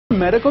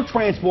Medical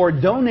Transport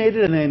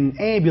donated an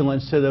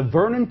ambulance to the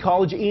Vernon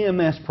College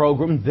EMS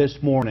program this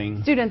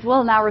morning. Students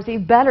will now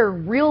receive better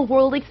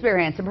real-world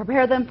experience to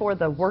prepare them for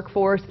the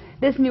workforce.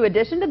 This new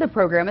addition to the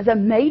program is a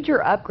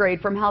major upgrade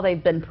from how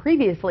they've been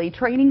previously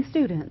training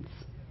students.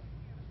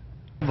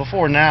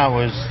 Before now,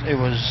 it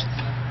was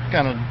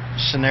kind of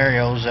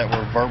scenarios that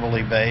were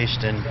verbally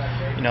based, and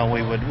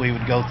we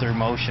would go through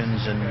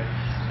motions,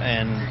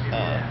 and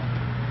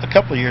a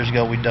couple of years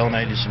ago we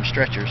donated some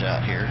stretchers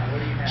out here,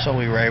 so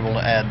we were able to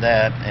add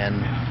that,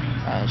 and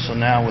so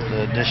now with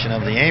the addition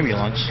of the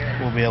ambulance,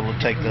 we'll be able to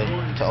take the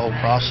old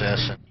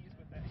process.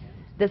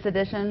 This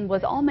addition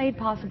was all made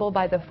possible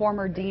by the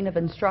former Dean of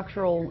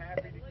Instructional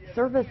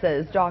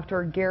Services,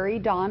 Dr. Gary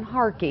Don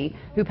Harkey,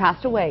 who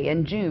passed away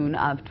in June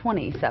of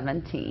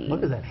 2017.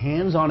 Look at that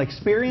hands-on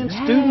experience.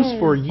 Yes. Students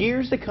for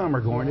years to come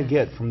are going to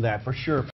get from that for sure.